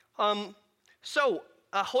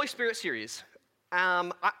Holy Spirit series.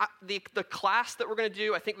 The class that we're going to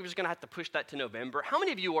do, I think we're just going to have to push that to November. How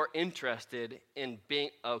many of you are interested in being,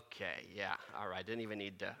 okay, yeah, all right, didn't even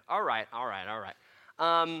need to, all right.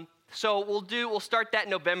 So we'll start that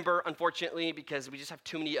in November, unfortunately, because we just have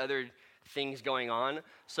too many other things going on.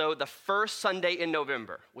 So the first Sunday in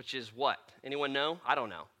November, which is what? Anyone know? I don't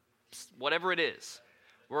know. Whatever it is,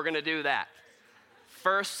 we're going to do that.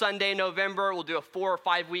 First Sunday in November, we'll do a 4 or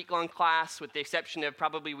 5 week long class, with the exception of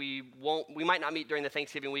probably we might not meet during the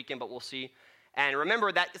Thanksgiving weekend, but we'll see. And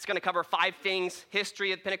remember that it's going to cover 5 things: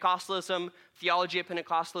 history of Pentecostalism, theology of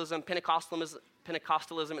Pentecostalism,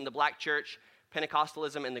 Pentecostalism in the black church,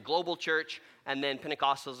 Pentecostalism in the global church, and then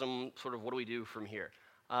Pentecostalism, sort of what do we do from here?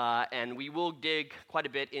 And we will dig quite a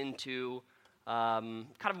bit into kind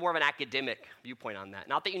of more of an academic viewpoint on that.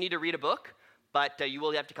 Not that you need to read a book, but you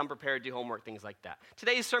will have to come prepared, do homework, things like that.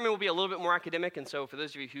 Today's sermon will be a little bit more academic, and so for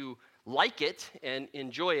those of you who like it and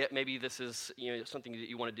enjoy it, maybe this is something that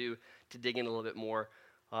you want to do to dig in a little bit more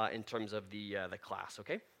in terms of the class,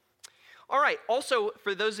 okay? All right, also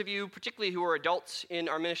for those of you particularly who are adults in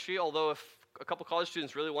our ministry, although if a couple college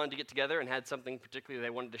students really wanted to get together and had something particularly they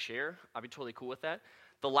wanted to share, I'd be totally cool with that.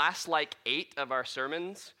 The last 8 of our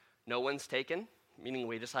sermons, no one's taken, meaning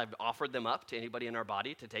we just have offered them up to anybody in our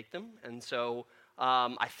body to take them. And so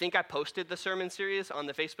I think I posted the sermon series on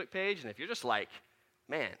the Facebook page, and if you're just like,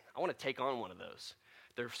 man, I want to take on one of those.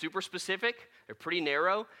 They're super specific, they're pretty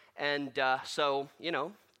narrow, and so,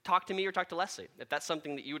 talk to me or talk to Leslie. If that's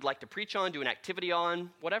something that you would like to preach on, do an activity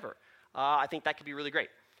on, whatever, I think that could be really great.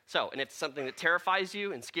 So, and if it's something that terrifies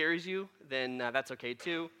you and scares you, then that's okay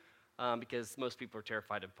too, because most people are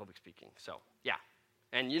terrified of public speaking. So, yeah.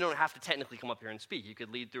 And you don't have to technically come up here and speak. You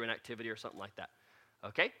could lead through an activity or something like that.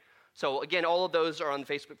 Okay? So again, all of those are on the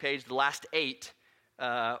Facebook page. The last 8,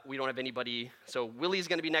 we don't have anybody. So Willie's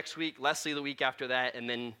going to be next week, Leslie the week after that, and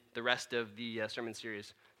then the rest of the sermon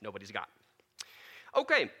series, nobody's got.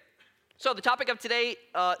 Okay. So the topic of today,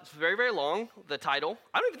 it's very, very long, the title.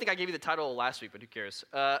 I don't even think I gave you the title last week, but who cares?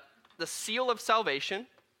 The seal of salvation.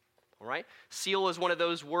 All right? Seal is one of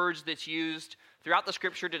those words that's used throughout the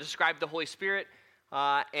Scripture to describe the Holy Spirit.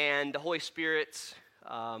 And the Holy Spirit's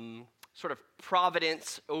sort of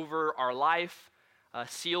providence over our life.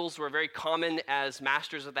 Seals were very common, as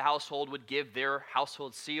masters of the household would give their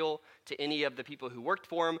household seal to any of the people who worked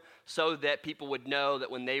for them, so that people would know that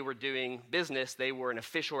when they were doing business, they were an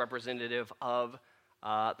official representative of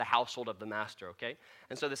the household of the master, okay?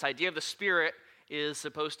 And so this idea of the Spirit is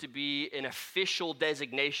supposed to be an official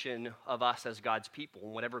designation of us as God's people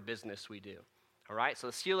in whatever business we do. All right, so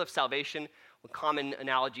the seal of salvation, common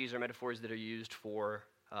analogies or metaphors that are used for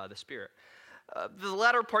the Spirit. The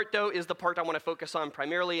latter part, though, is the part I want to focus on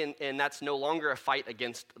primarily, and that's no longer a fight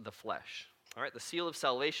against the flesh. All right, the seal of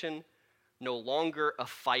salvation, no longer a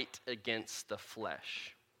fight against the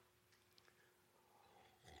flesh.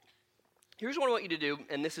 Here's what I want you to do,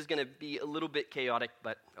 and this is going to be a little bit chaotic,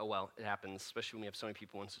 but oh well, it happens, especially when we have so many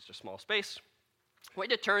people in such a small space. I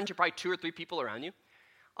want you to turn to probably 2 or 3 people around you.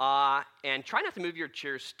 And try not to move your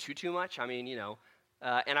chairs too much. I mean,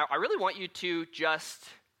 and I really want you to just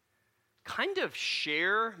kind of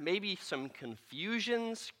share maybe some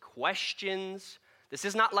confusions, questions. This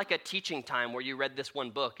is not like a teaching time where you read this one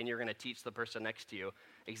book and you're going to teach the person next to you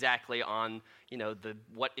exactly on,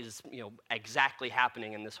 what is, exactly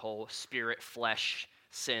happening in this whole spirit, flesh,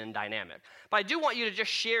 sin dynamic. But I do want you to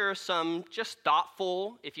just share some just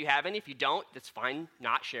thoughtful, if you have any. If you don't, that's fine,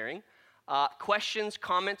 not sharing. Questions,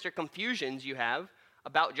 comments, or confusions you have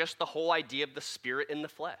about just the whole idea of the Spirit and the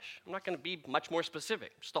flesh. I'm not going to be much more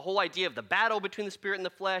specific. Just the whole idea of the battle between the Spirit and the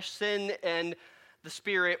flesh, sin and the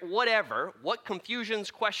Spirit, whatever. What confusions,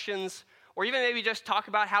 questions, or even maybe just talk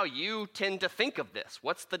about how you tend to think of this.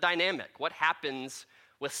 What's the dynamic? What happens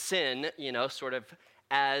with sin, sort of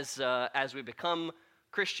as we become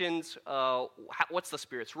Christians? What's the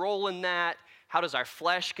Spirit's role in that? How does our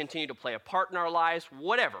flesh continue to play a part in our lives?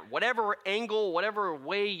 Whatever angle, whatever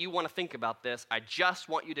way you want to think about this, I just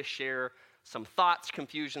want you to share some thoughts,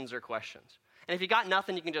 confusions, or questions. And if you got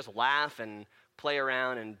nothing, you can just laugh and play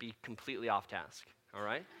around and be completely off task, all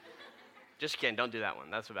right? Just kidding, don't do that one.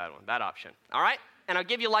 That's a bad one, bad option, all right? And I'll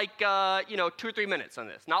give you 2 or 3 minutes on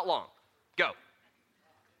this, not long. Go.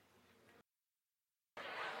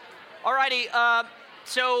 All righty,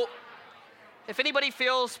 so if anybody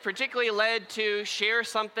feels particularly led to share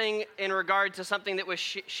something in regard to something that was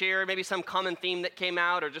shared, maybe some common theme that came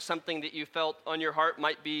out, or just something that you felt on your heart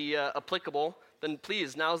might be applicable, then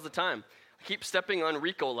please, now's the time. I keep stepping on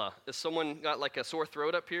Ricola. Has someone got a sore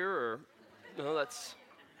throat up here, or no? That's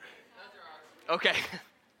okay.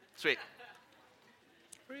 Sweet.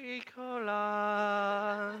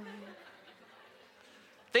 Ricola.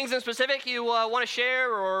 Things in specific you want to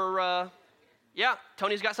share or, yeah,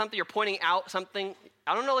 Tony's got something. You're pointing out something.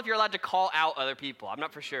 I don't know if you're allowed to call out other people. I'm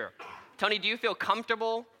not for sure. Tony, do you feel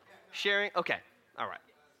comfortable sharing? Okay, all right.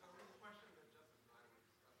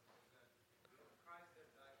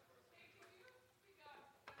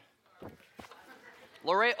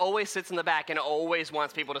 Lorraine always sits in the back and always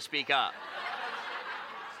wants people to speak up.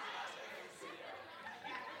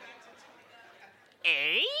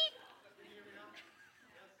 Eh?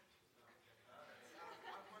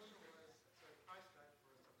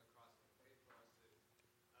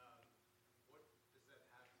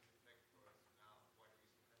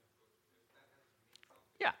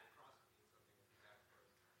 Yeah.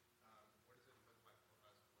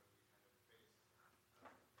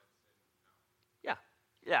 Yeah.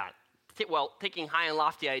 Yeah. Well, taking high and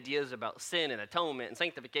lofty ideas about sin and atonement and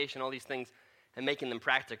sanctification, all these things, and making them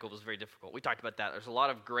practical was very difficult. We talked about that. There's a lot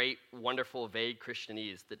of great, wonderful, vague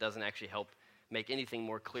Christianese that doesn't actually help make anything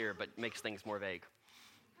more clear, but makes things more vague.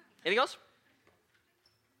 Anything else?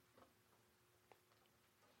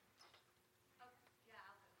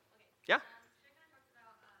 Yeah?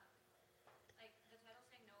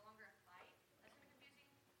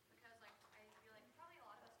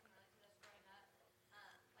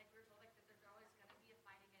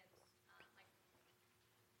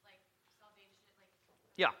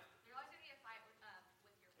 Yeah.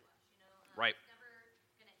 Right.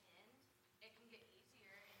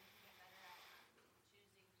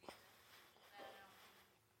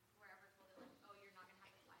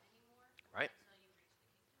 Right.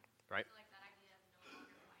 Right.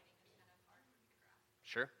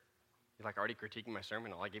 Sure. You're like already critiquing my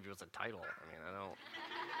sermon. All I gave you was a title. I mean, I don't.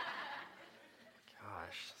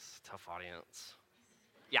 Gosh, it's a tough audience.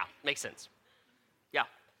 Yeah, makes sense. Yeah.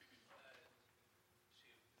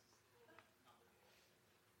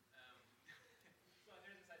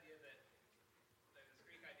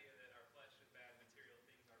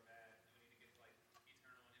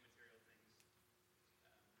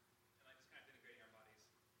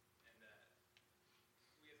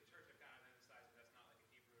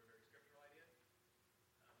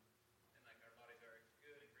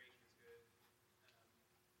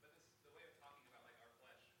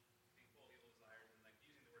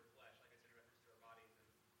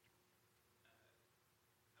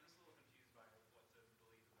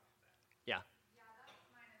 Yeah.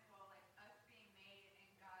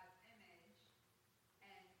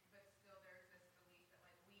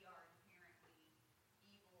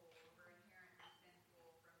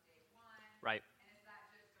 Right.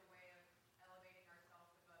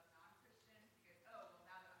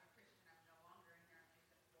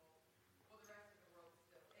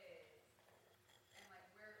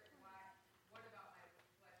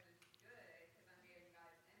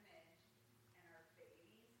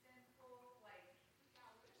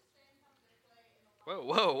 Whoa,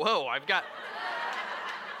 whoa, whoa. I've got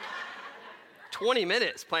 20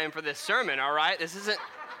 minutes planned for this sermon, all right? This isn't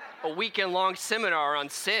a weekend-long seminar on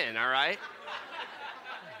sin, all right?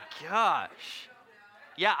 Gosh.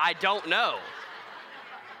 Yeah, I don't know.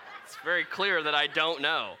 It's very clear that I don't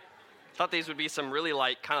know. I thought these would be some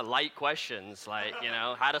really kind of light questions, like,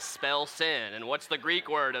 how to spell sin, and what's the Greek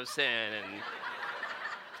word of sin, and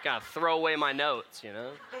just kind of throw away my notes,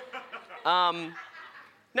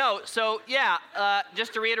 No, so yeah,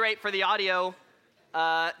 just to reiterate for the audio,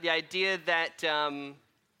 the idea that, that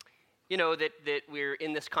we're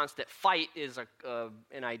in this constant fight is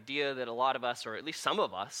an idea that a lot of us, or at least some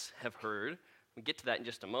of us, have heard. We'll get to that in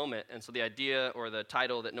just a moment. And so the idea or the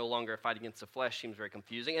title that no longer a fight against the flesh seems very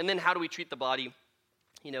confusing. And then how do we treat the body?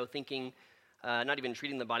 Thinking, not even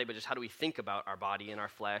treating the body, but just how do we think about our body and our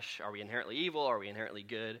flesh? Are we inherently evil? Are we inherently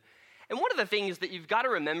good? And one of the things that you've got to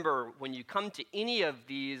remember when you come to any of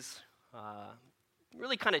these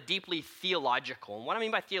really kind of deeply theological, and what I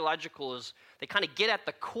mean by theological is they kind of get at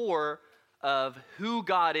the core of who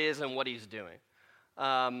God is and what he's doing.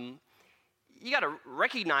 You got to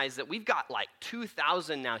recognize that we've got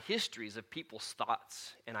 2,000 now histories of people's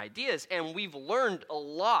thoughts and ideas, and we've learned a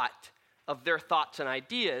lot of their thoughts and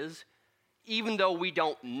ideas, even though we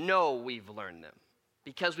don't know we've learned them.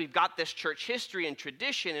 Because we've got this church history and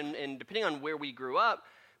tradition, and depending on where we grew up,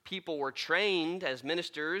 people were trained as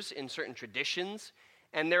ministers in certain traditions,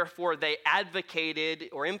 and therefore they advocated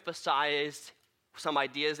or emphasized some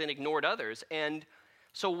ideas and ignored others. And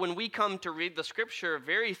so when we come to read the scripture,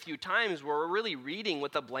 very few times we're really reading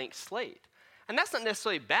with a blank slate. And that's not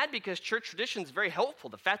necessarily bad, because church tradition is very helpful.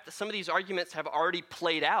 The fact that some of these arguments have already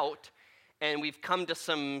played out, and we've come to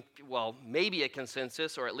some, maybe a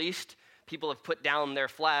consensus, or at least people have put down their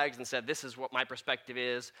flags and said, this is what my perspective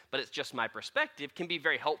is, but it's just my perspective, can be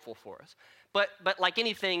very helpful for us. But like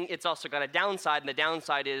anything, it's also got a downside, and the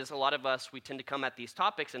downside is a lot of us, we tend to come at these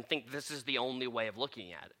topics and think this is the only way of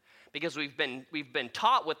looking at it. Because we've been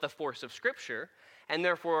taught with the force of Scripture, and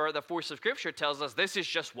therefore the force of Scripture tells us this is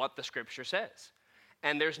just what the Scripture says.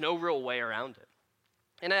 And there's no real way around it.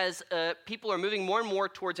 And as people are moving more and more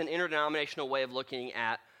towards an interdenominational way of looking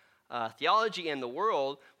at theology and the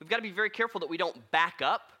world, we've got to be very careful that we don't back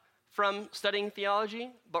up from studying theology,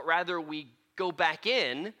 but rather we go back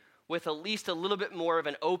in with at least a little bit more of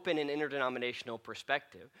an open and interdenominational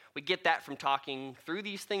perspective. We get that from talking through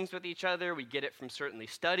these things with each other. We get it from certainly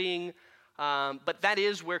studying. But that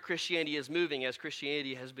is where Christianity is moving. As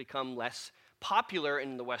Christianity has become less popular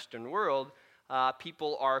in the Western world,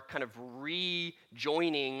 people are kind of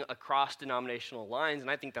rejoining across denominational lines, and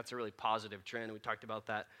I think that's a really positive trend. We talked about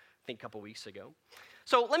that, I think, a couple weeks ago.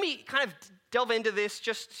 So let me kind of delve into this,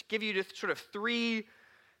 just give you sort of three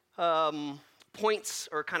points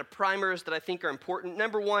or kind of primers that I think are important.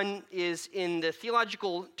 Number one is in the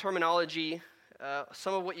theological terminology,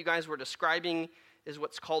 some of what you guys were describing is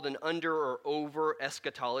what's called an under or over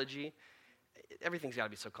eschatology. Everything's got to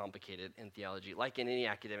be so complicated in theology, like in any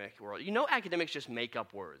academic world. You know, academics just make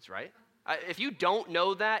up words, right? If you don't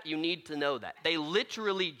know that, you need to know that. They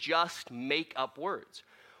literally just make up words.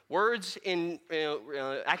 Words in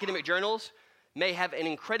academic journals may have an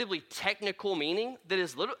incredibly technical meaning that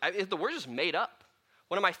is the word is made up.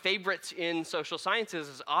 One of my favorites in social sciences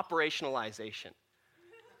is operationalization.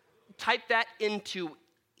 Type that into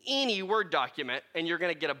any Word document, and you're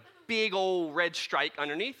going to get a big old red strike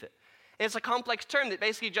underneath it. And it's a complex term that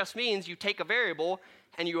basically just means you take a variable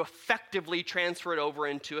and you effectively transfer it over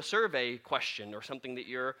into a survey question or something that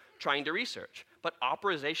you're trying to research. But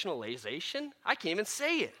operationalization? I can't even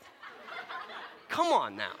say it. Come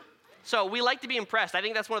on now. So we like to be impressed. I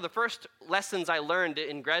think that's one of the first lessons I learned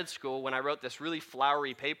in grad school when I wrote this really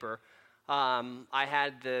flowery paper. I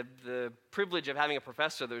had the privilege of having a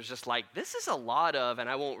professor that was just like, this is a lot of, and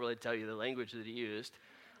I won't really tell you the language that he used.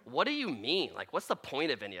 What do you mean? Like, what's the point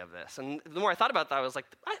of any of this? And the more I thought about that, I was like,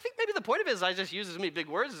 I think maybe the point of it is I just use as many big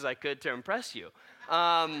words as I could to impress you.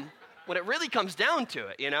 When it really comes down to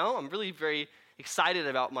it, I'm really very excited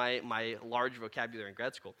about my large vocabulary in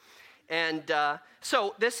grad school. And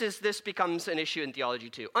so this becomes an issue in theology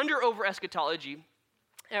too. Under-over eschatology,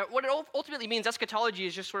 what it ultimately means, eschatology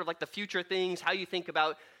is just sort of like the future things, how you think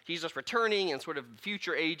about Jesus returning and sort of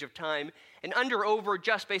future age of time. And under-over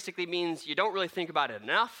just basically means you don't really think about it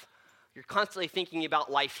enough. You're constantly thinking about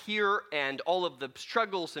life here and all of the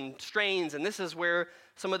struggles and strains, and this is where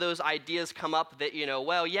some of those ideas come up that,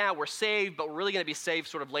 well, yeah, we're saved, but we're really going to be saved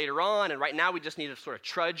sort of later on, and right now we just need to sort of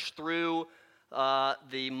trudge through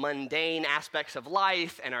the mundane aspects of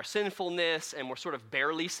life and our sinfulness, and we're sort of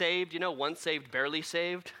barely saved, once saved, barely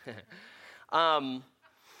saved.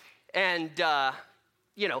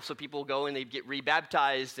 So people go and they get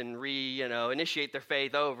rebaptized and initiate their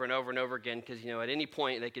faith over and over and over again because, at any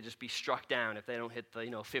point they could just be struck down if they don't hit the,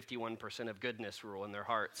 51% of goodness rule in their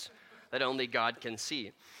hearts that only God can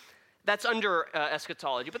see. That's under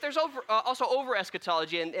eschatology. But there's also over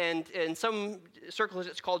eschatology, and in some circles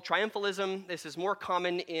it's called triumphalism. This is more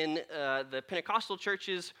common in the Pentecostal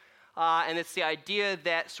churches, and it's the idea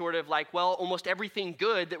that sort of like, well, almost everything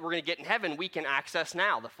good that we're going to get in heaven we can access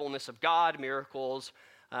now. The fullness of God, miracles,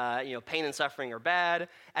 pain and suffering are bad.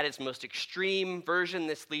 At its most extreme version,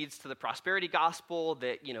 this leads to the prosperity gospel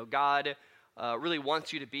that, God really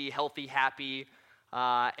wants you to be healthy, happy,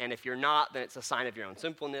 and if you're not, then it's a sign of your own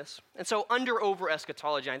sinfulness. And so under-over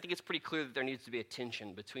eschatology, I think it's pretty clear that there needs to be a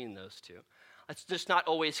tension between those two. It's just not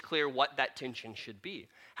always clear what that tension should be.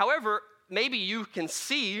 However, maybe you can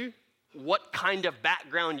see what kind of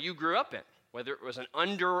background you grew up in, whether it was an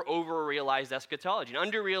under or over-realized eschatology. An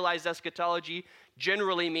under-realized eschatology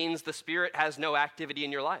generally means the Spirit has no activity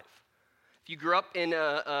in your life. If you grew up in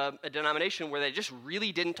a denomination where they just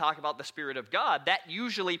really didn't talk about the Spirit of God, that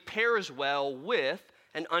usually pairs well with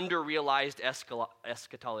an under-realized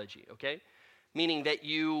eschatology, okay? Meaning that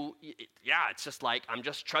it's just like, I'm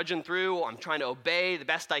just trudging through, I'm trying to obey the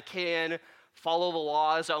best I can, follow the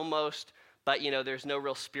laws almost, but, there's no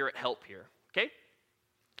real Spirit help here, okay?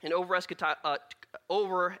 And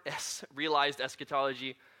over-realized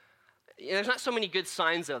eschatology, there's not so many good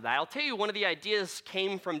signs of that. I'll tell you, one of the ideas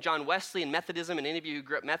came from John Wesley and Methodism, and any of you who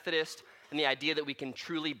grew up Methodist, and the idea that we can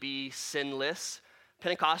truly be sinless.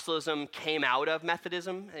 Pentecostalism came out of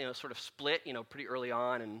Methodism, sort of split, pretty early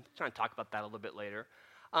on, and I'm trying to talk about that a little bit later.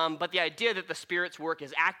 But the idea that the Spirit's work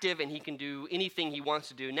is active and he can do anything he wants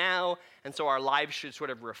to do now, and so our lives should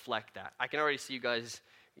sort of reflect that. I can already see you guys,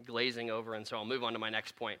 glazing over, and so I'll move on to my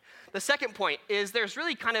next point. The second point is there's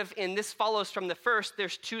really kind of, and this follows from the first,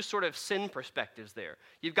 there's two sort of sin perspectives there.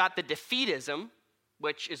 You've got the defeatism,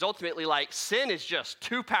 which is ultimately like, sin is just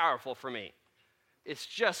too powerful for me. It's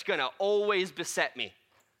just going to always beset me.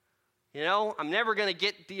 I'm never going to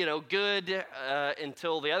get, good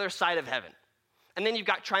until the other side of heaven. And then you've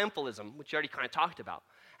got triumphalism, which you already kind of talked about.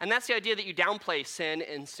 And that's the idea that you downplay sin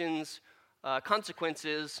and sin's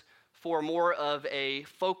consequences for more of a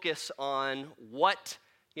focus on what,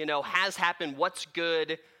 has happened, what's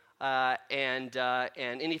good, and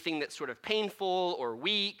anything that's sort of painful or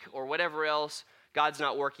weak or whatever else, God's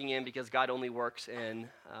not working in, because God only works in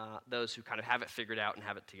those who kind of have it figured out and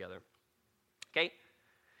have it together. Okay?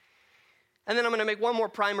 And then I'm going to make one more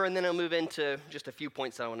primer, and then I'll move into just a few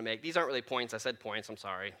points that I want to make. These aren't really points. I said points. I'm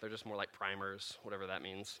sorry. They're just more like primers, whatever that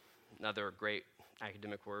means. Another great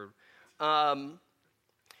academic word.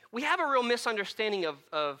 We have a real misunderstanding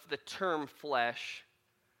of the term flesh.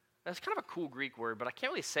 That's kind of a cool Greek word, but I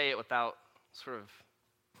can't really say it without sort of,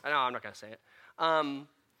 I'm not going to say it.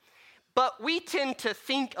 But we tend to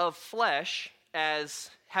think of flesh as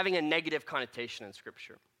having a negative connotation in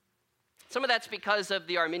Scripture. Some of that's because of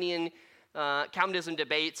the Arminian Calvinism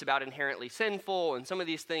debates about inherently sinful and some of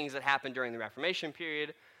these things that happened during the Reformation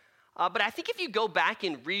period. But I think if you go back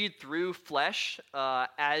and read through flesh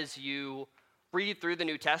as you read through the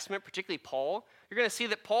New Testament, particularly Paul, you're going to see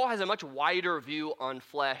that Paul has a much wider view on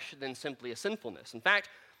flesh than simply a sinfulness. In fact,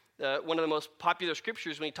 one of the most popular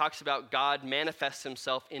scriptures when he talks about God manifests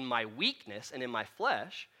himself in my weakness and in my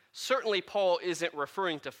flesh, certainly Paul isn't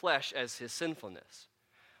referring to flesh as his sinfulness.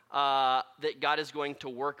 That God is going to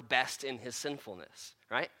work best in his sinfulness,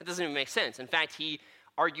 right? It doesn't even make sense. In fact, he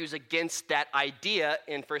argues against that idea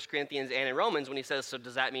in 1 Corinthians and in Romans when he says, so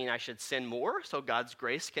does that mean I should sin more so God's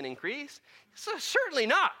grace can increase? So certainly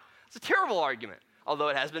not. It's a terrible argument, although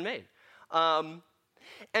it has been made.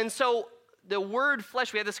 And so the word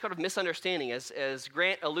flesh, we have this kind of misunderstanding. As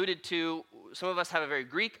Grant alluded to, some of us have a very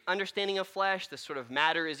Greek understanding of flesh. This sort of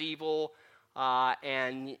matter is evil,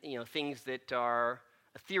 and things that are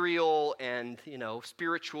ethereal and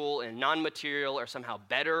spiritual and non-material are somehow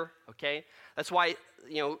better. Okay, that's why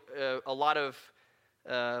a lot of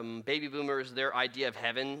baby boomers, their idea of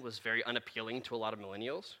heaven was very unappealing to a lot of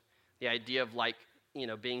millennials. The idea of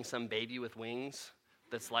being some baby with wings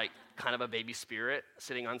that's like kind of a baby spirit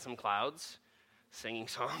sitting on some clouds, singing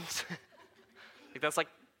songs. That's like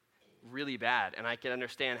really bad, and I can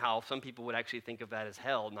understand how some people would actually think of that as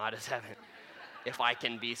hell, not as heaven. If I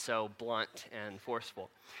can be so blunt and forceful.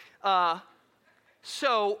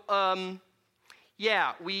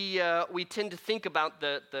 We tend to think about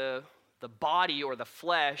the body or the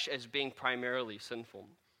flesh as being primarily sinful.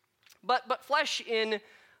 But flesh in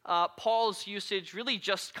Paul's usage really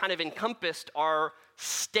just kind of encompassed our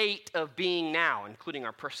state of being now, including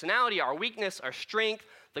our personality, our weakness, our strength,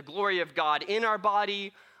 the glory of God in our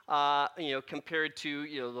body, compared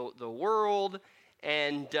to the world.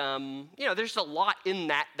 And, there's a lot in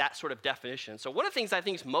that sort of definition. So one of the things I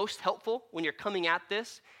think is most helpful when you're coming at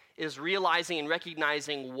this is realizing and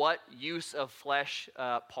recognizing what use of flesh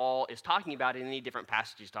Paul is talking about in any different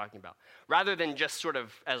passage he's talking about, rather than just sort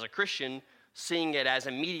of, as a Christian, seeing it as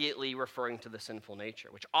immediately referring to the sinful nature,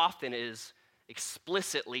 which often is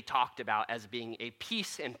explicitly talked about as being a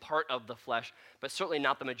piece and part of the flesh, but certainly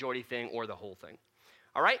not the majority thing or the whole thing.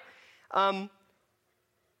 All right?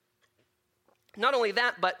 Not only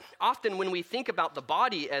that, but often when we think about the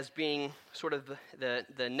body as being sort of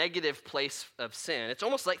the negative place of sin, it's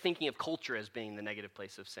almost like thinking of culture as being the negative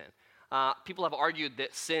place of sin. People have argued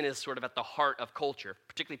that sin is sort of at the heart of culture,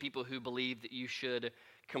 particularly people who believe that you should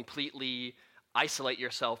completely isolate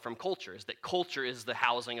yourself from cultures, that culture is the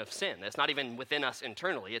housing of sin. That's not even within us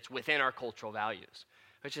internally, it's within our cultural values,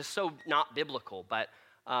 which is so not biblical. But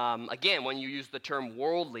again, when you use the term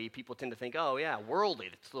worldly, people tend to think, oh yeah, worldly,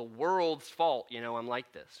 it's the world's fault, I'm like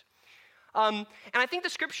this. And I think the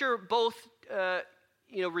scripture both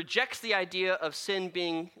rejects the idea of sin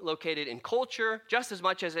being located in culture just as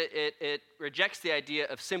much as it rejects the idea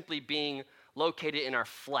of simply being located in our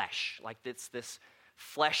flesh, like this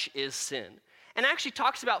flesh is sin. And actually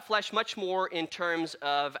talks about flesh much more in terms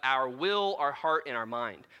of our will, our heart, and our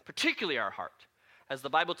mind, particularly our heart. As the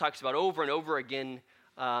Bible talks about over and over again,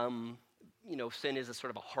 sin is a sort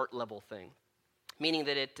of a heart-level thing, meaning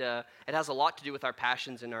that it has a lot to do with our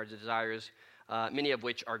passions and our desires, many of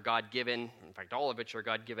which are God-given, in fact, all of which are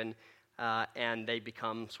God-given, and they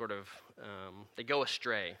become sort of, they go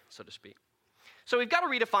astray, so to speak. So we've got to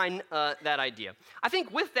redefine that idea. I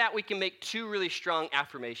think with that, we can make two really strong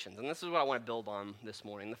affirmations, and this is what I want to build on this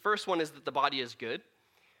morning. The first one is that the body is good.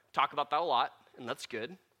 Talk about that a lot, and that's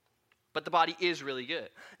good. But the body is really good.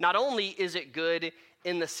 Not only is it good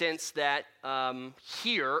in the sense that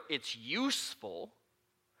here it's useful,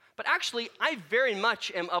 but actually I very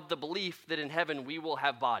much am of the belief that in heaven we will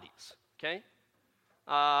have bodies, okay?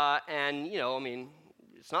 And,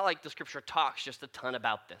 it's not like the scripture talks just a ton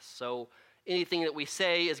about this. So anything that we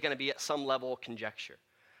say is going to be at some level conjecture.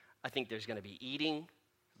 I think there's going to be eating.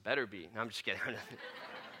 Better be. No, I'm just kidding.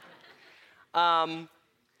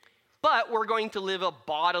 But we're going to live a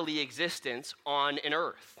bodily existence on an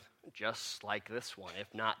earth, just like this one,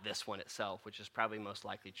 if not this one itself, which is probably most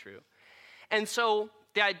likely true. And so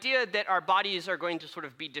the idea that our bodies are going to sort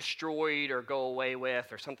of be destroyed or go away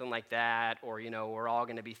with or something like that, or, we're all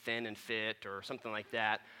going to be thin and fit or something like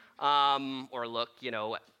that, or look,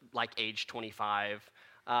 like age 25,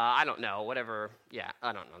 I don't know, whatever. Yeah,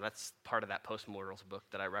 I don't know. That's part of that Postmortals book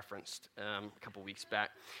that I referenced a couple weeks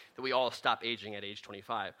back, that we all stop aging at age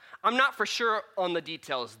 25. I'm not for sure on the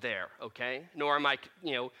details there, okay? Nor am I,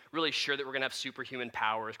 really sure that we're going to have superhuman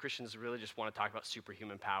powers. Christians really just want to talk about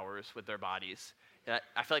superhuman powers with their bodies. I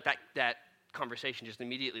feel like that conversation just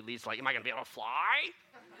immediately leads to, like, am I going to be able to fly?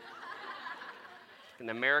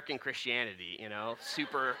 In American Christianity,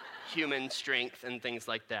 superhuman strength and things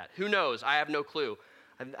like that. Who knows? I have no clue.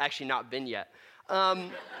 I've actually not been yet.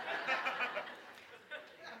 But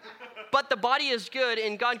the body is good,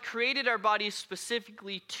 and God created our bodies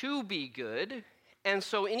specifically to be good. And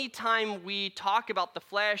so anytime we talk about the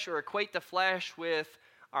flesh or equate the flesh with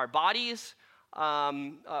our bodies,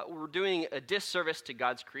 we're doing a disservice to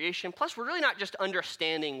God's creation. Plus, we're really not just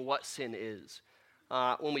understanding what sin is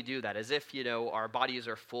when we do that, as if, our bodies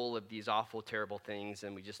are full of these awful, terrible things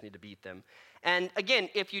and we just need to beat them. And again,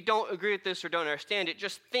 if you don't agree with this or don't understand it,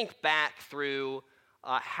 just think back through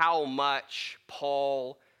how much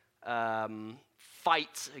Paul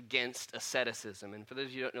fights against asceticism. And for those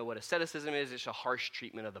of you who don't know what asceticism is, it's a harsh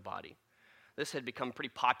treatment of the body. This had become pretty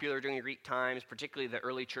popular during the Greek times, particularly the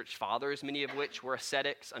early church fathers, many of which were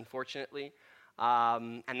ascetics, unfortunately.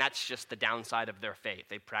 And that's just the downside of their faith.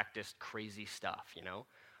 They practiced crazy stuff,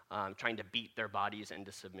 trying to beat their bodies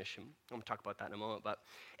into submission. I'm going to talk about that in a moment. But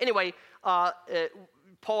anyway,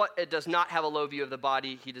 Paul does not have a low view of the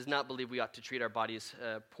body. He does not believe we ought to treat our bodies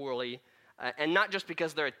poorly. And not just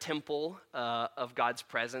because they're a temple of God's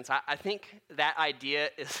presence. I think that idea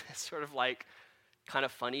is sort of like kind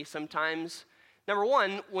of funny sometimes. Number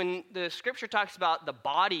one, when the scripture talks about the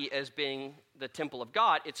body as being the temple of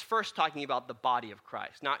God, it's first talking about the body of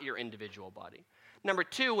Christ, not your individual body. Number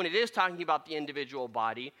two, when it is talking about the individual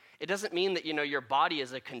body, it doesn't mean that, your body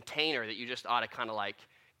is a container that you just ought to kind of like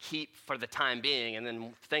keep for the time being. And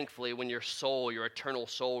then thankfully, when your eternal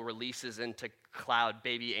soul releases into cloud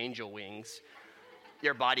baby angel wings,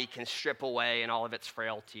 your body can strip away and all of its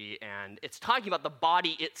frailty. And it's talking about the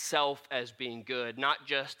body itself as being good, not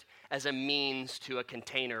just as a means to a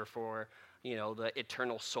container for, the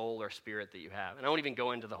eternal soul or spirit that you have. And I won't even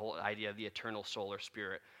go into the whole idea of the eternal soul or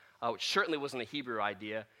spirit, which certainly wasn't a Hebrew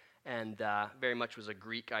idea and very much was a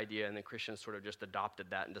Greek idea, and the Christians sort of just adopted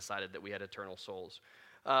that and decided that we had eternal souls.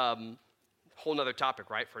 Whole nother topic,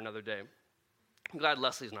 right, for another day. I'm glad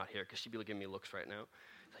Leslie's not here because she'd be giving me looks right now.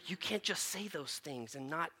 You can't just say those things and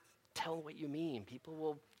not tell what you mean. People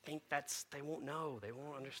will think they won't know, they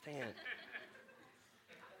won't understand.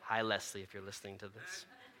 Hi, Leslie, if you're listening to this.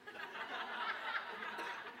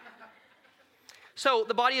 So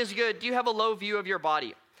the body is good. Do you have a low view of your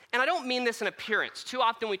body? And I don't mean this in appearance. Too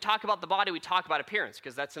often we talk about the body, we talk about appearance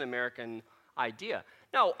because that's an American idea.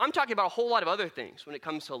 No, I'm talking about a whole lot of other things when it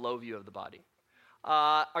comes to a low view of the body.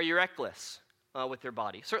 Are you reckless with your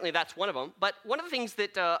body? Certainly that's one of them. But one of the things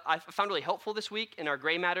that I found really helpful this week in our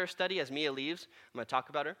gray matter study as Mia leaves, I'm going to talk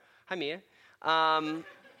about her. Hi, Mia. A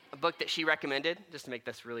book that she recommended, just to make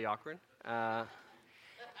this really awkward.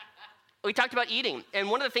 We talked about eating,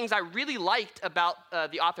 and one of the things I really liked about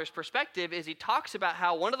the author's perspective is he talks about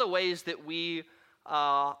how one of the ways that we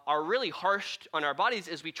are really harsh on our bodies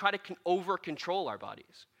is we try to over-control our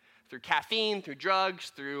bodies. Through caffeine, through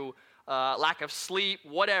drugs, through lack of sleep,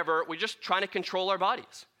 whatever, we're just trying to control our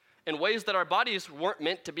bodies in ways that our bodies weren't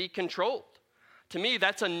meant to be controlled. To me,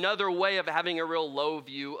 that's another way of having a real low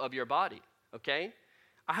view of your body, okay?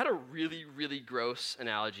 I had a really, really gross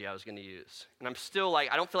analogy I was going to use. And I'm still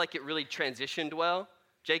I don't feel like it really transitioned well.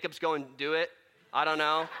 Jacob's going to do it. I don't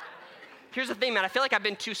know. Here's the thing, man. I feel like I've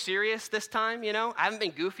been too serious this time, I haven't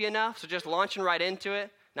been goofy enough, so just launching right into it.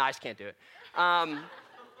 No, I just can't do it.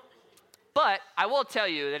 But I will tell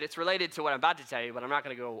you that it's related to what I'm about to tell you, but I'm not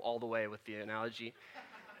going to go all the way with the analogy.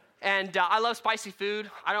 And I love spicy food.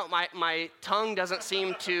 My tongue doesn't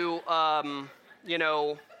seem to,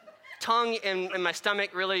 tongue and my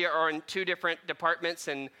stomach really are in two different departments,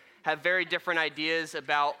 and have very different ideas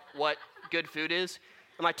about what good food is.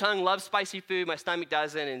 My tongue loves spicy food, my stomach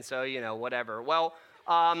doesn't, and so, whatever. Well,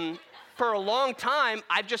 for a long time,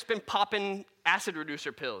 I've just been popping acid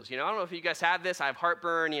reducer pills. I don't know if you guys have this. I have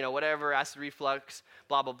heartburn, whatever, acid reflux,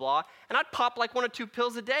 blah, blah, blah. And I'd pop like 1 or 2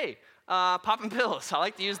 pills a day. Popping pills. I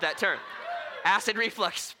like to use that term. Acid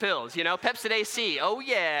reflux pills, Pepsid AC. Oh,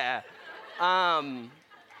 yeah.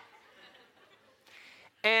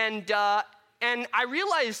 And I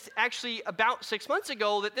realized actually about 6 months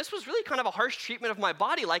ago that this was really kind of a harsh treatment of my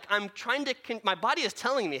body. Like my body is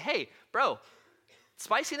telling me, hey, bro,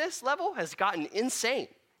 spiciness level has gotten insane.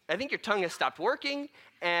 I think your tongue has stopped working,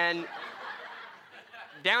 and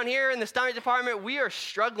down here in the stomach department, we are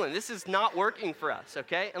struggling. This is not working for us,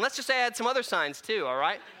 okay? And let's just say I had some other signs too, all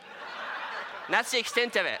right? And that's the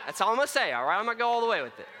extent of it. That's all I'm gonna say, all right? I'm gonna go all the way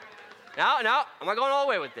with it. No, I'm not going all the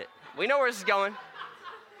way with it. We know where this is going.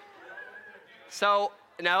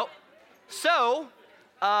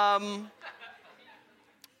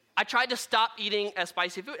 I tried to stop eating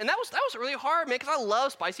spicy food, and that was really hard, man, because I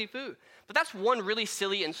love spicy food. But that's one really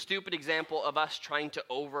silly and stupid example of us trying to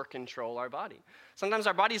over-control our body. Sometimes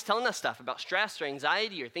our body is telling us stuff about stress or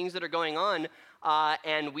anxiety or things that are going on,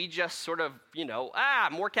 and we just sort of,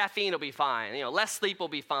 more caffeine will be fine, less sleep will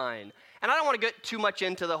be fine. And I don't want to get too much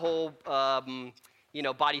into the whole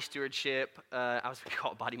body stewardship. I was going to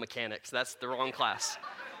call it body mechanics. That's the wrong class.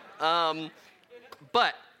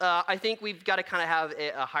 But I think we've got to kind of have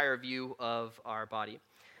a higher view of our body.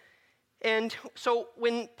 And so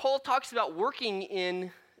when Paul talks about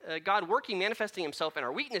God working, manifesting himself in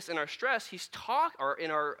our weakness and our stress, or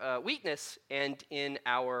in our weakness and in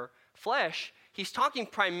our flesh, he's talking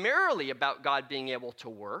primarily about God being able to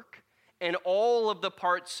work and all of the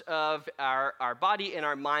parts of our body and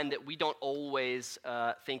our mind that we don't always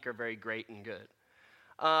think are very great and good.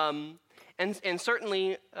 And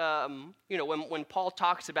certainly, when Paul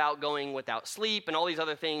talks about going without sleep and all these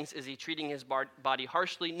other things, is he treating his body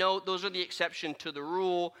harshly? No, those are the exception to the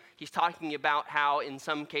rule. He's talking about how, in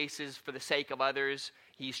some cases, for the sake of others,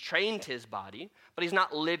 he's trained his body, but he's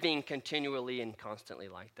not living continually and constantly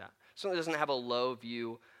like that. Certainly doesn't have a low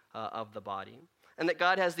view of the body. And that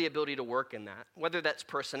God has the ability to work in that, whether that's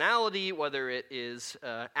personality, whether it is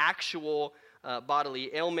actual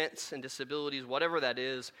bodily ailments and disabilities, whatever that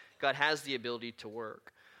is, God has the ability to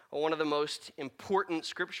work. One of the most important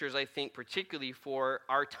scriptures, I think, particularly for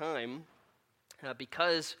our time,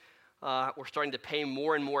 because we're starting to pay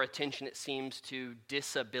more and more attention, it seems, to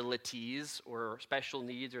disabilities or special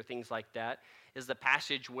needs or things like that, is the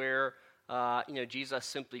passage where Jesus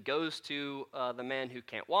simply goes to the man who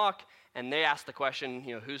can't walk, and they ask the question,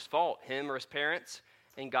 whose fault, him or his parents?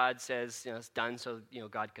 And God says, it's done so,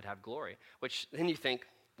 God could have glory. Which then you think,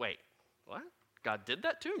 wait, what? God did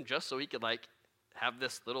that to him just so he could, have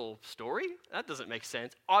this little story? That doesn't make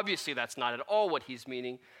sense. Obviously, that's not at all what he's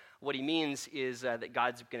meaning. What he means is that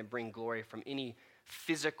God's going to bring glory from any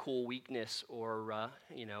physical weakness or,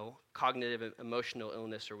 cognitive, emotional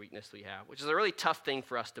illness or weakness we have, which is a really tough thing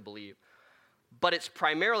for us to believe. But it's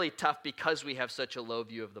primarily tough because we have such a low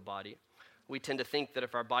view of the body. We tend to think that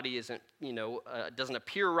if our body isn't, doesn't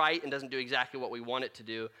appear right and doesn't do exactly what we want it to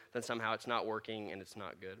do, then somehow it's not working and it's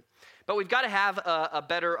not good. But we've got to have a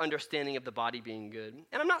better understanding of the body being good.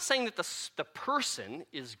 And I'm not saying that the person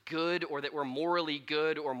is good or that we're morally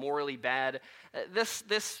good or morally bad.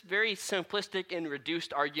 This very simplistic and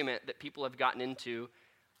reduced argument that people have gotten into,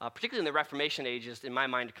 particularly in the Reformation age, is, in my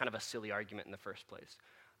mind, kind of a silly argument in the first place.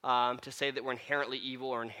 To say that we're inherently evil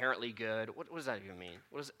or inherently good. What does that even mean?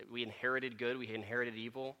 We inherited good, we inherited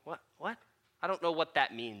evil? What? I don't know what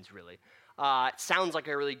that means, really. It sounds like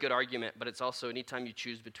a really good argument, but it's also anytime you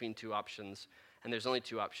choose between two options, and there's only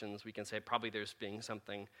two options, we can say probably there's being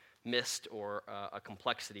something missed or a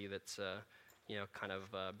complexity that's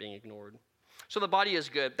being ignored. So the body is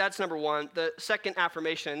good. That's number one. The second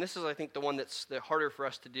affirmation, and this is, I think, the one that's the harder for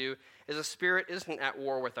us to do, is the spirit isn't at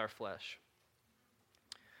war with our flesh.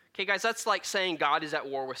 Okay, guys, that's like saying God is at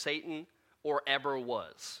war with Satan or ever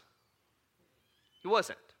was. He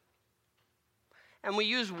wasn't. And we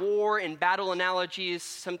use war and battle analogies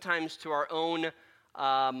sometimes to our own,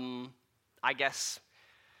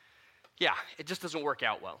 it just doesn't work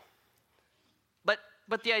out well. But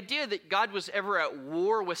the idea that God was ever at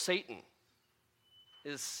war with Satan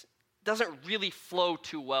doesn't really flow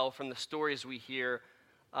too well from the stories we hear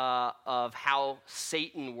of how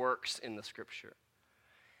Satan works in the Scripture.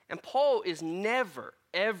 And Paul is never,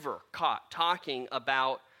 ever caught talking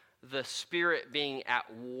about the spirit being at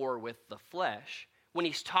war with the flesh when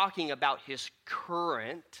he's talking about his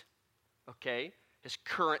current, his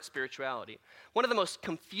current spirituality. One of the most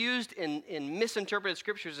confused and misinterpreted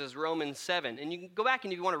scriptures is Romans 7. And you can go back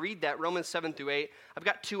and if you want to read that, Romans 7 through 8. I've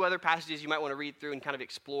got two other passages you might want to read through and kind of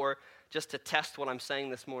explore just to test what I'm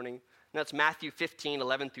saying this morning. And that's Matthew 15,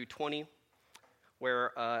 11 through 20,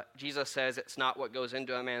 where Jesus says it's not what goes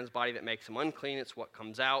into a man's body that makes him unclean, it's what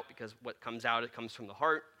comes out, because what comes out, it comes from the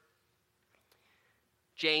heart.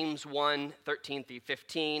 James 1, 13 through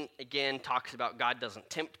 15, again, talks about God doesn't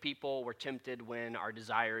tempt people. We're tempted when our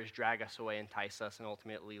desires drag us away, entice us, and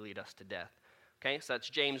ultimately lead us to death. Okay, so that's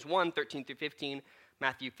James 1, 13 through 15,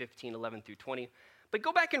 Matthew 15, 11 through 20. But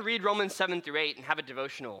go back and read Romans 7 through 8 and have a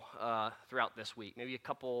devotional throughout this week, maybe a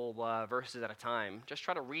couple verses at a time. Just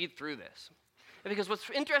try to read through this. Because what's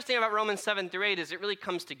interesting about Romans 7 through 8 is it really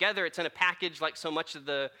comes together. It's in a package like so much of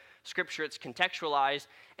the Scripture, it's contextualized,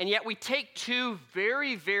 and yet we take two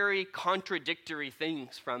very, very contradictory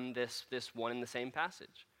things from this one and the same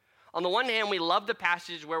passage. On the one hand, we love the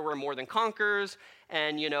passage where we're more than conquerors,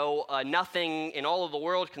 and nothing in all of the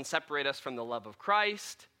world can separate us from the love of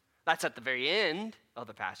Christ. That's at the very end of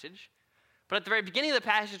the passage. But at the very beginning of the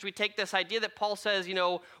passage, we take this idea that Paul says,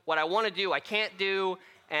 what I want to do, I can't do,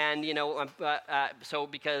 and so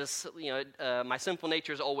because my sinful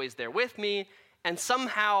nature is always there with me, and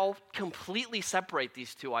somehow completely separate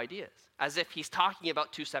these two ideas, as if he's talking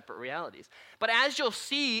about two separate realities. But as you'll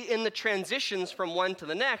see in the transitions from one to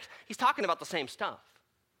the next, he's talking about the same stuff.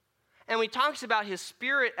 And when he talks about his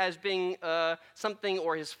spirit as being something,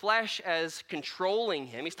 or his flesh as controlling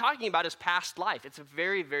him, he's talking about his past life. It's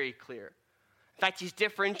very, very clear. In fact, he's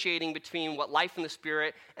differentiating between what life in the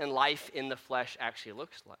spirit and life in the flesh actually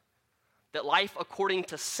looks like. That life according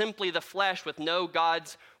to simply the flesh with no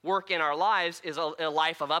God's work in our lives is a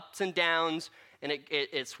life of ups and downs, and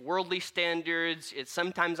it's worldly standards. It's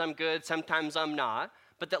sometimes I'm good, sometimes I'm not,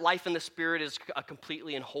 but that life in the Spirit is a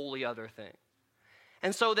completely and wholly other thing.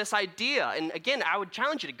 And so this idea, and again, I would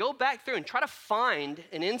challenge you to go back through and try to find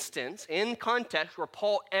an instance in context where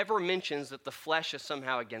Paul ever mentions that the flesh is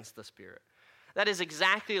somehow against the Spirit. That is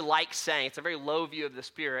exactly like saying, it's a very low view of the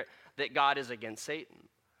Spirit, that God is against Satan.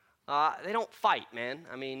 They don't fight, man.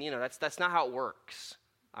 I mean, that's not how it works,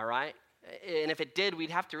 all right? And if it did,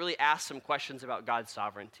 we'd have to really ask some questions about God's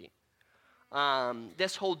sovereignty.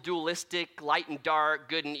 This whole dualistic, light and dark,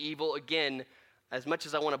 good and evil, again, as much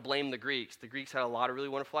as I want to blame the Greeks had a lot of really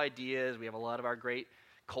wonderful ideas. We have a lot of our great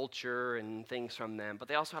culture and things from them, but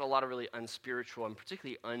they also had a lot of really unspiritual and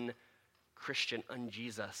particularly un-Christian,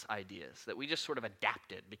 un-Jesus ideas that we just sort of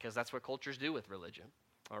adapted because that's what cultures do with religion,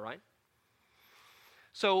 all right?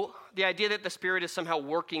 So the idea that the Spirit is somehow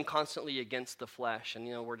working constantly against the flesh, and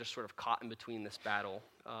we're just sort of caught in between this battle,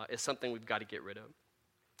 is something we've got to get rid of.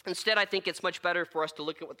 Instead, I think it's much better for us to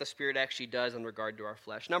look at what the Spirit actually does in regard to our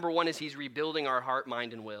flesh. Number one is he's rebuilding our heart,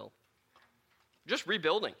 mind, and will. Just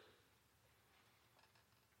rebuilding.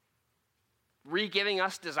 Re-giving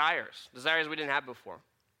us desires we didn't have before.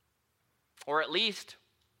 Or at least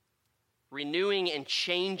renewing and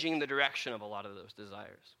changing the direction of a lot of those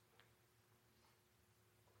desires.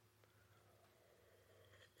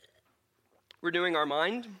 Renewing our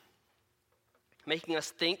mind, making us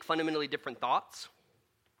think fundamentally different thoughts.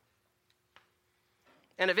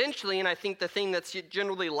 And eventually, and I think the thing that's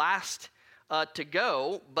generally last to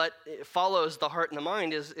go, but it follows the heart and the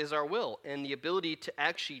mind, is our will and the ability to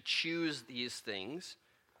actually choose these things,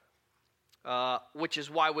 which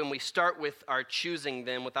is why when we start with our choosing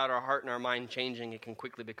them without our heart and our mind changing, it can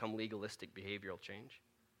quickly become legalistic behavioral change.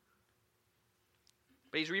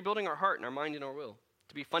 But he's rebuilding our heart and our mind and our will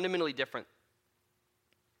to be fundamentally different.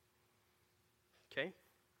 Okay?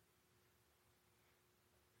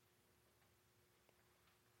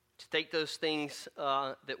 To take those things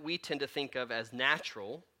that we tend to think of as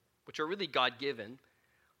natural, which are really God-given,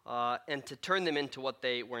 and to turn them into what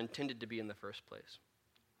they were intended to be in the first place.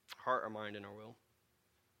 Heart, our mind, and our will.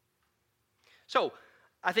 So,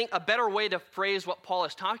 I think a better way to phrase what Paul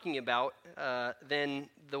is talking about than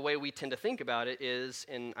the way we tend to think about it is,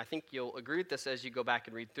 and I think you'll agree with this as you go back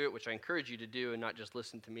and read through it, which I encourage you to do and not just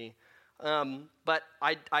listen to me. But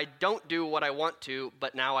I don't do what I want to,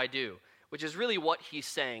 but now I do, which is really what he's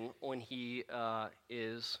saying when he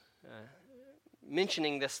is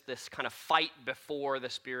mentioning this kind of fight before the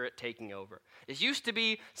Spirit taking over. It used to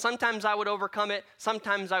be sometimes I would overcome it,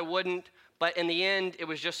 sometimes I wouldn't, but in the end, it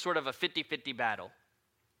was just sort of a 50-50 battle,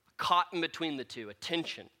 caught in between the two, a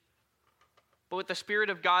tension. But with the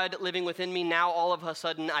Spirit of God living within me, now all of a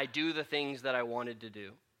sudden I do the things that I wanted to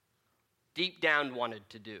do, deep down wanted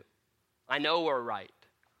to do. I know we're right.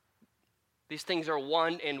 These things are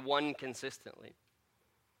one and one consistently.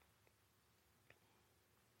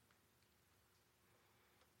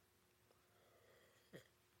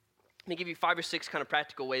 Let me give you 5 or 6 kind of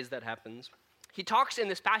practical ways that happens. He talks in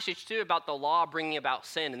this passage, too, about the law bringing about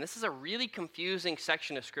sin. And this is a really confusing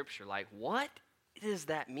section of Scripture. Like, what does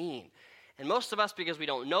that mean? And most of us, because we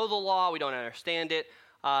don't know the law, we don't understand it,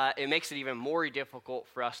 it makes it even more difficult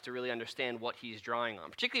for us to really understand what he's drawing on.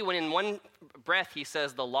 Particularly when in one breath he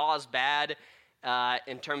says the law is bad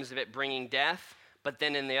in terms of it bringing death, but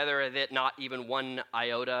then in the other of it, not even one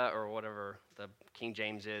iota or whatever the King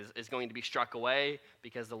James is going to be struck away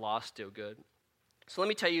because the law is still good. So let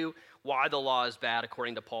me tell you why the law is bad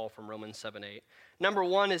according to Paul from Romans 7:8. Number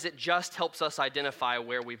one is it just helps us identify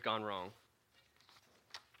where we've gone wrong.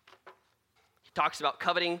 He talks about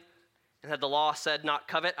coveting, and had the law said not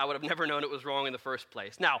covet, I would have never known it was wrong in the first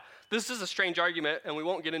place. Now, this is a strange argument, and we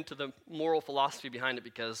won't get into the moral philosophy behind it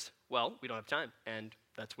because, well, we don't have time, and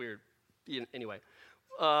that's weird. Anyway.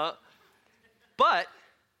 But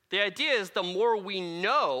the idea is the more we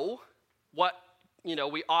know what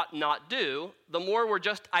we ought not do, the more we're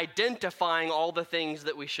just identifying all the things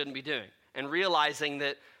that we shouldn't be doing and realizing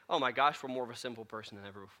that, oh my gosh, we're more of a sinful person than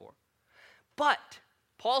ever before. But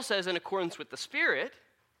Paul says in accordance with the Spirit,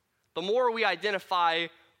 the more we identify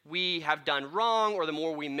we have done wrong or the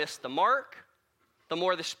more we miss the mark, the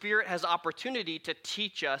more the Spirit has opportunity to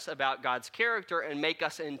teach us about God's character and make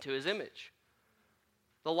us into his image.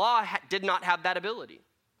 The law did not have that ability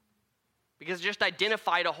because it just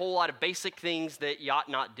identified a whole lot of basic things that you ought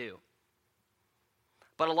not do.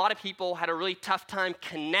 But a lot of people had a really tough time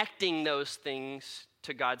connecting those things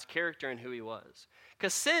to God's character and who he was.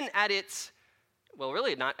 Because sin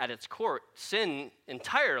really not at its core, sin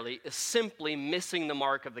entirely is simply missing the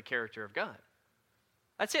mark of the character of God.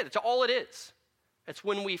 That's it. That's all it is. It's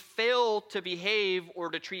when we fail to behave or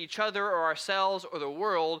to treat each other or ourselves or the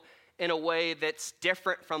world in a way that's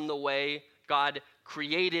different from the way God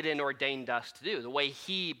created and ordained us to do, the way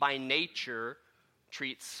he, by nature,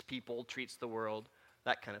 treats people, treats the world,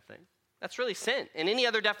 that kind of thing. That's really sin. And any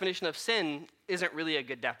other definition of sin isn't really a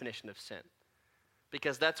good definition of sin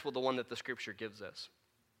because that's the one that the Scripture gives us.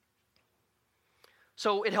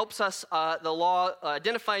 So it helps us, the law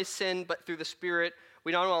identifies sin, but through the Spirit,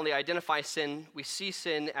 we not only identify sin, we see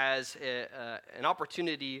sin as an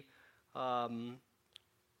opportunity to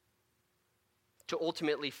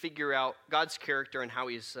ultimately figure out God's character and how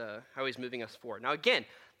he's moving us forward. Now again,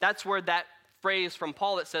 that's where that phrase from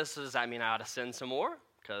Paul that says, does that mean I ought to sin some more?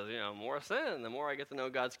 Because, more sin, the more I get to know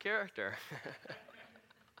God's character.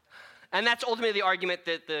 And that's ultimately the argument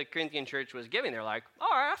that the Corinthian church was giving. They're like, all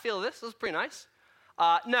right, I feel this is pretty nice.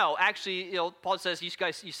 No, actually, Paul says, you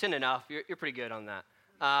guys, you sin enough. You're pretty good on that.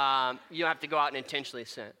 You don't have to go out and intentionally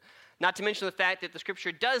sin. Not to mention the fact that the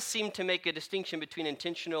Scripture does seem to make a distinction between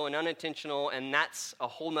intentional and unintentional, and that's a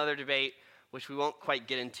whole nother debate, which we won't quite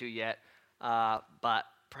get into yet, but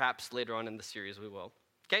perhaps later on in the series we will.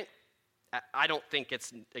 Okay? I don't think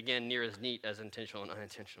it's, again, near as neat as intentional and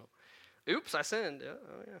unintentional. Oops, I sinned. Yeah,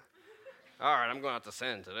 oh, yeah. All right, I'm going out to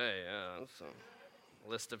sin today. Yeah, that's a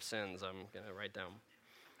list of sins I'm going to write down.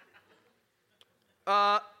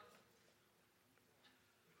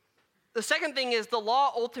 The second thing is the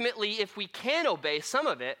law ultimately, if we can obey some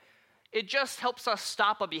of it, it just helps us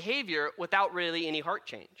stop a behavior without really any heart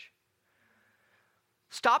change.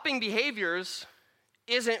 Stopping behaviors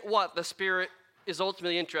isn't what the Spirit is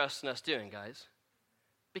ultimately interested in us doing, guys.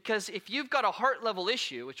 Because if you've got a heart level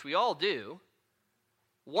issue, which we all do,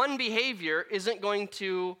 one behavior isn't going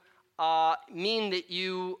to mean that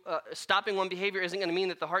stopping one behavior isn't going to mean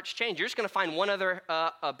that the heart's changed. You're just going to find one other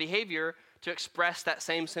behavior to express that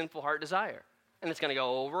same sinful heart desire. And it's going to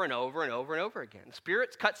go over and over and over and over again. The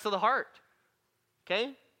Spirit cuts to the heart.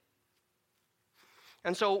 Okay?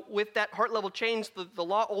 And so with that heart level change, the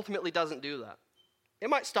law ultimately doesn't do that. It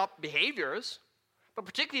might stop behaviors, but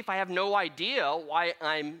particularly if I have no idea why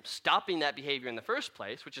I'm stopping that behavior in the first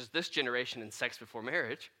place, which is this generation in sex before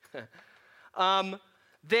marriage,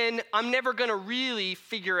 then I'm never going to really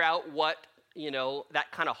figure out what,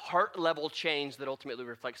 that kind of heart level change that ultimately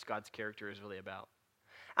reflects God's character is really about.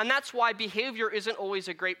 And that's why behavior isn't always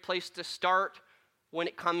a great place to start when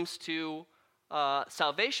it comes to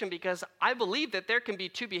salvation, because I believe that there can be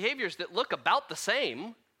two behaviors that look about the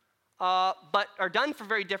same, but are done for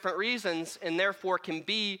very different reasons, and therefore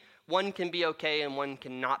one can be okay and one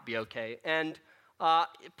cannot be okay. And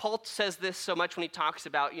Paul says this so much when he talks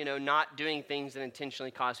about, not doing things that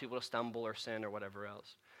intentionally cause people to stumble or sin or whatever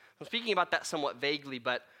else. I'm speaking about that somewhat vaguely,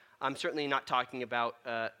 but I'm certainly not talking about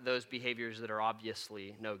those behaviors that are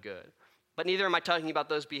obviously no good. But neither am I talking about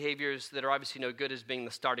those behaviors that are obviously no good as being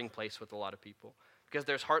the starting place with a lot of people, because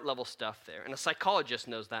there's heart-level stuff there, and a psychologist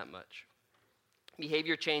knows that much.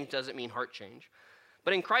 Behavior change doesn't mean heart change.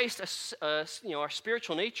 But in Christ, our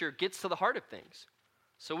spiritual nature gets to the heart of things.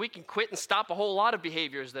 So we can quit and stop a whole lot of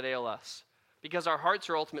behaviors that ail us because our hearts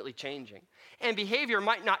are ultimately changing. And behavior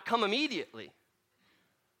might not come immediately,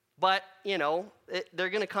 but, they're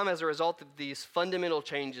going to come as a result of these fundamental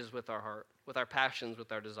changes with our heart, with our passions,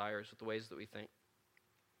 with our desires, with the ways that we think.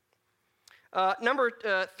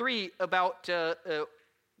 Number 3 about the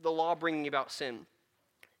law bringing about sin.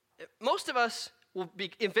 Most of us will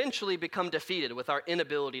eventually become defeated with our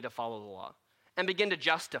inability to follow the law and begin to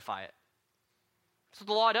justify it. That's what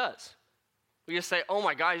the law does. We just say, oh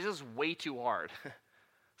my gosh, this is way too hard.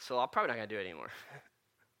 So I'm probably not going to do it anymore.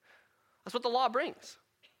 That's what the law brings.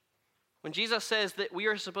 When Jesus says that we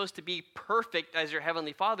are supposed to be perfect as your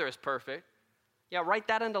heavenly Father is perfect, write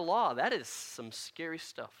that into law. That is some scary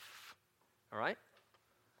stuff. All right?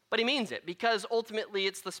 But he means it because ultimately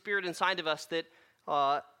it's the Spirit inside of us that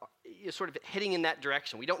is sort of heading in that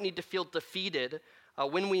direction. We don't need to feel defeated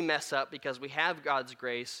when we mess up because we have God's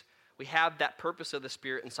grace. We have that purpose of the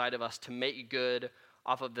Spirit inside of us to make good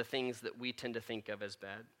off of the things that we tend to think of as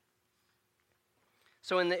bad.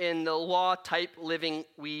 So in the law-type living,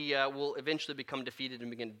 we will eventually become defeated and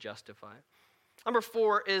begin to justify. Number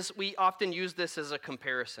 4 is we often use this as a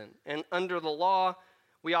comparison. And under the law,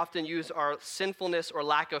 we often use our sinfulness or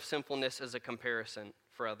lack of sinfulness as a comparison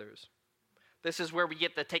for others. This is where we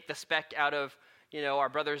get to take the speck out of, our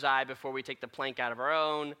brother's eye before we take the plank out of our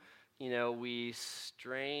own. We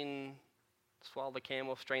swallow the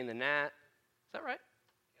camel, strain the gnat. Is that right?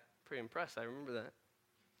 Yeah. Pretty impressed. I remember that.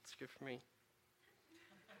 It's good for me.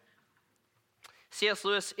 C.S.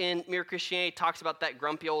 Lewis in Mere Christianity talks about that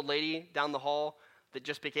grumpy old lady down the hall that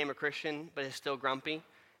just became a Christian but is still grumpy,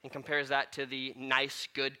 and compares that to the nice,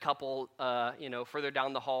 good couple, further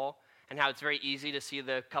down the hall, and how it's very easy to see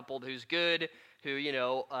the couple who's good, who,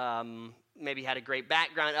 maybe had a great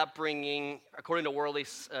background, upbringing. According to worldly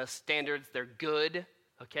standards, they're good,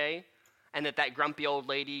 okay? And that grumpy old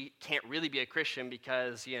lady can't really be a Christian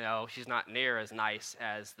because, she's not near as nice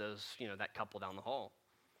as those, that couple down the hall.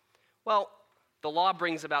 Well, the law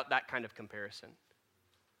brings about that kind of comparison.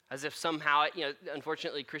 As if somehow,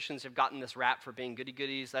 unfortunately, Christians have gotten this rap for being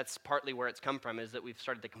goody-goodies. That's partly where it's come from, is that we've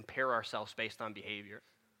started to compare ourselves based on behavior.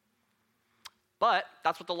 But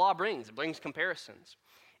that's what the law brings. It brings comparisons.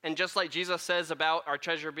 And just like Jesus says about our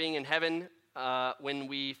treasure being in heaven, when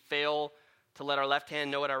we fail to let our left hand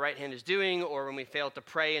know what our right hand is doing, or when we fail to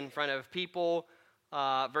pray in front of people,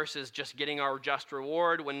 versus just getting our just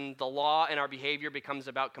reward. When the law and our behavior becomes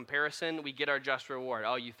about comparison, we get our just reward.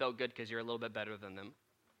 Oh, you felt good because you're a little bit better than them.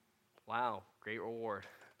 Wow, great reward.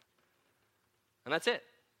 And that's it.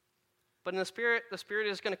 But in the Spirit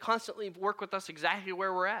is going to constantly work with us exactly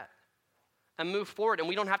where we're at and move forward. And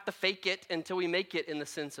we don't have to fake it until we make it in the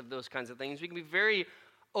sense of those kinds of things. We can be very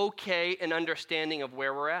okay and understanding of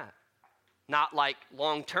where we're at. Not like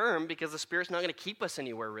long term, because the Spirit's not going to keep us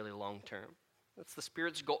anywhere really long term. That's the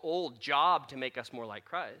Spirit's old job to make us more like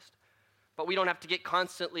Christ. But we don't have to get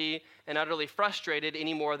constantly and utterly frustrated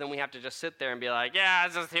any more than we have to just sit there and be like, yeah,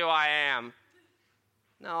 this is who I am.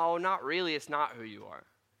 No, not really. It's not who you are.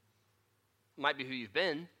 It might be who you've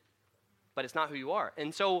been, but it's not who you are.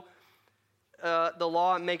 And so the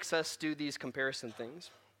law makes us do these comparison things.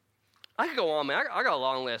 I could go on, man. I got a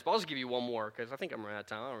long list, but I'll just give you one more because I think I'm running out of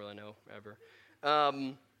time. I don't really know ever.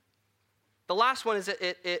 The last one is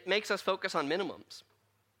it makes us focus on minimums.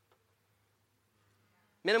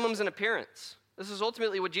 Minimums in appearance. This is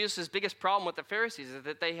ultimately what Jesus' biggest problem with the Pharisees is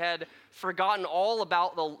that they had forgotten all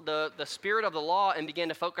about the spirit of the law and began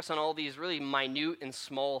to focus on all these really minute and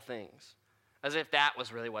small things, as if that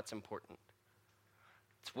was really what's important.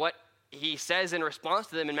 It's what he says in response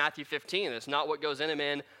to them in Matthew 15. It's not what goes in a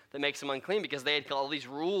man that makes him unclean, because they had all these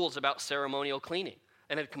rules about ceremonial cleaning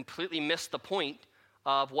and had completely missed the point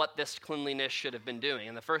of what this cleanliness should have been doing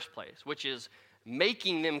in the first place, which is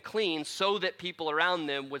making them clean so that people around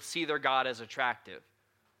them would see their God as attractive.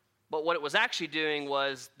 But what it was actually doing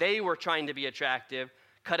was they were trying to be attractive,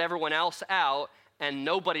 cut everyone else out, and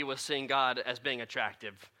nobody was seeing God as being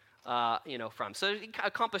attractive, from. So it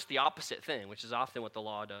accomplished the opposite thing, which is often what the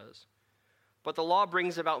law does. But the law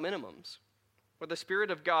brings about minimums, where the Spirit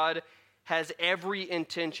of God has every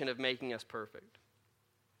intention of making us perfect.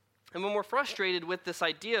 And when we're frustrated with this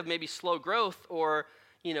idea of maybe slow growth or,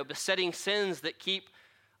 besetting sins that keep,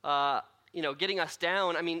 getting us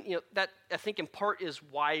down, that I think in part is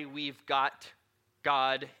why we've got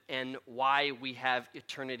God and why we have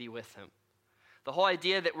eternity with Him. The whole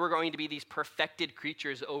idea that we're going to be these perfected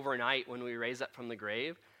creatures overnight when we raise up from the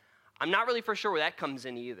grave, I'm not really for sure where that comes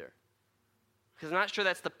in either. Because I'm not sure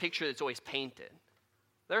that's the picture that's always painted.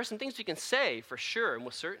 There are some things we can say for sure and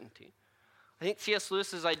with certainty. I think C.S.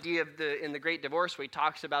 Lewis's idea in The Great Divorce, where he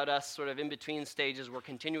talks about us sort of in between stages, we're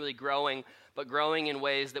continually growing, but growing in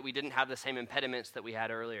ways that we didn't have the same impediments that we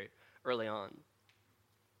had early on,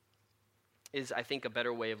 is, I think, a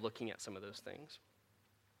better way of looking at some of those things.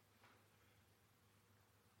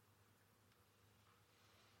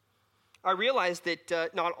 I realize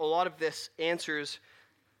that not a lot of this answers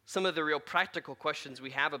some of the real practical questions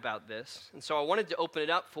we have about this, and so I wanted to open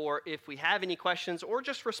it up for if we have any questions or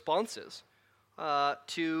just responses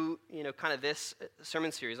to kind of this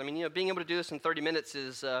sermon series. I mean, being able to do this in 30 minutes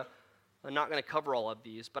is not going to cover all of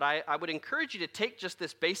these, but I would encourage you to take just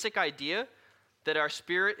this basic idea that our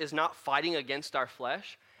spirit is not fighting against our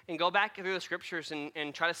flesh, and go back through the scriptures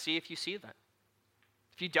and try to see if you see that.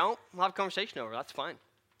 If you don't, we'll have a conversation over. That's fine.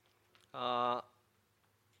 But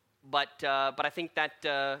I think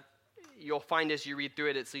that you'll find as you read through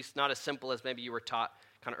it, it's at least not as simple as maybe you were taught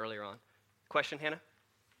kind of earlier on. Question, Hannah?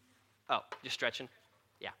 Oh, just stretching?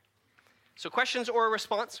 Yeah. So questions or a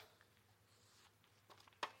response?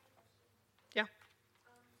 Yeah.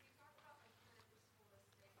 So you talk about kind of this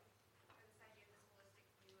holistic, or this idea of this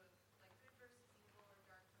holistic view of good versus evil or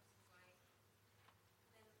dark versus light. Then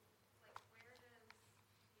where does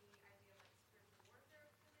the idea of spiritual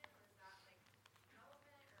warfare come in, or is that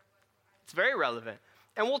relevant, or what? It's very relevant.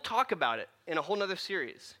 And we'll talk about it in a whole nother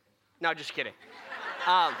series. No, just kidding.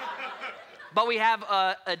 But we have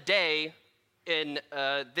a day in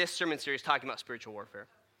this sermon series talking about spiritual warfare.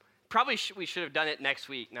 Probably we should have done it next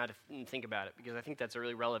week, now to think about it, because I think that's a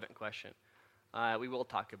really relevant question. We will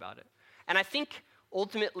talk about it. And I think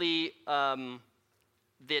ultimately that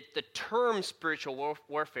the term spiritual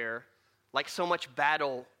warfare, like so much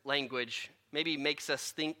battle language, maybe makes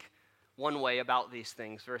us think one way about these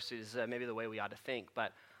things versus maybe the way we ought to think.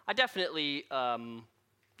 But I definitely...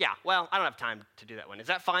 I don't have time to do that one. Is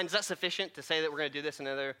that fine? Is that sufficient to say that we're going to do this in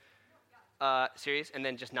another series and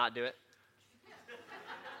then just not do it?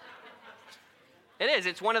 It is.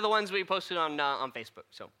 It's one of the ones we posted on Facebook.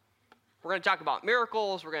 So we're going to talk about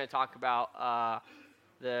miracles. We're going to talk about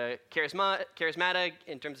the charismatic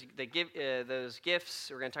in terms of those gifts.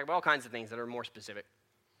 We're going to talk about all kinds of things that are more specific.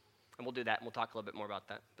 And we'll do that, and we'll talk a little bit more about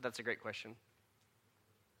that. But that's a great question.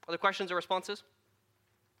 Other questions or responses?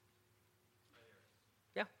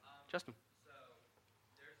 Yeah, Justin. So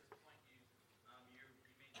there's this point you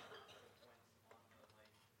made several points on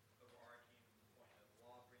the overarching point of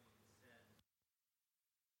law bringing sin.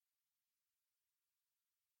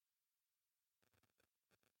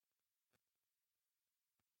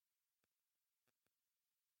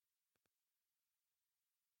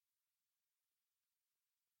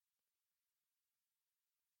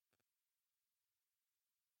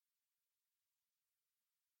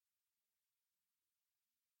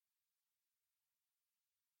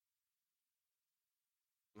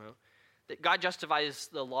 That God justifies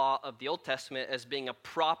the law of the Old Testament as being a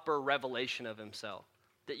proper revelation of himself.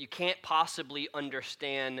 That you can't possibly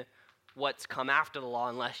understand what's come after the law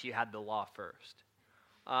unless you had the law first.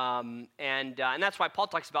 And that's why Paul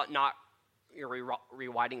talks about not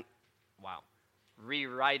rewriting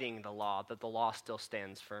the law, that the law still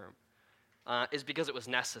stands firm, is because it was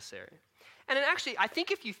necessary. And then actually, I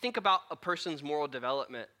think if you think about a person's moral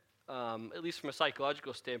development, at least from a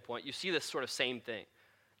psychological standpoint, you see this sort of same thing.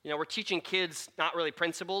 We're teaching kids not really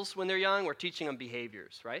principles when they're young, we're teaching them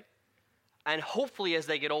behaviors, right? And hopefully as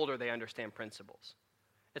they get older, they understand principles.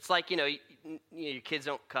 It's like, your kids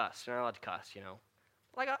don't cuss. They're not allowed to cuss,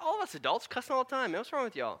 Like all of us adults cussing all the time. What's wrong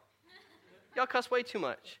with y'all? Y'all cuss way too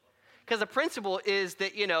much. Because the principle is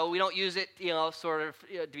that, we don't use it, to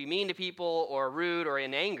be mean to people or rude or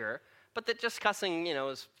in anger, but that just cussing,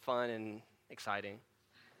 is fun and exciting.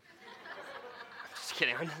 Just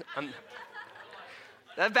kidding.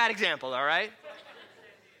 That's a bad example, all right? Understanding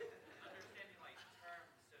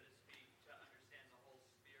terms, so to speak, to understand the whole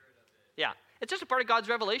spirit of it. Yeah, it's just a part of God's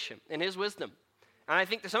revelation and his wisdom. And I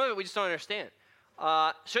think that some of it we just don't understand.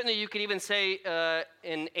 Certainly you could even say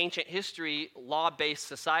in ancient history, law-based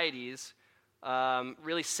societies,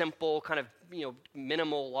 really simple kind of,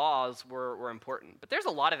 minimal laws were important. But there's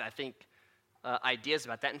a lot of, I think, ideas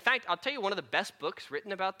about that. In fact, I'll tell you one of the best books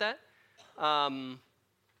written about that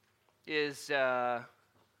is...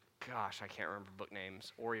 I can't remember book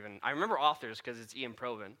names, or even, I remember authors because it's Ian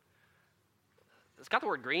Provan. It's got the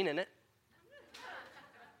word green in it.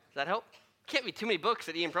 Does that help? Can't be too many books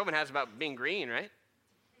that Ian Provan has about being green, right?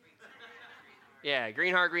 Yeah,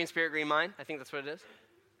 green heart, green spirit, green mind. I think that's what it is.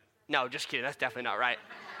 No, just kidding. That's definitely not right.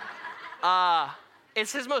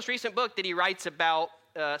 It's his most recent book that he writes about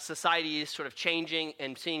societies sort of changing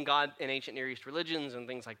and seeing God in ancient Near East religions and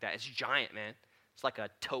things like that. It's giant, man. It's like a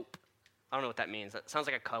taupe. I don't know what that means. That sounds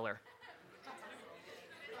like a color.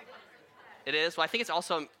 It is? Well, I think it's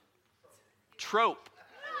also trope.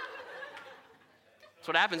 That's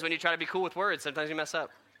what happens when you try to be cool with words. Sometimes you mess up.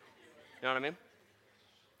 You know what I mean?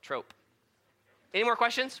 Trope. Any more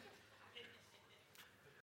questions?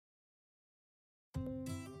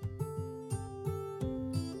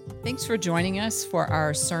 Thanks for joining us for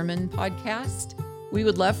our sermon podcast. We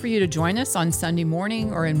would love for you to join us on Sunday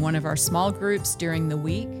morning or in one of our small groups during the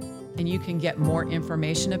week. And you can get more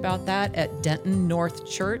information about that at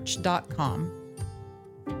dentonnorthchurch.com.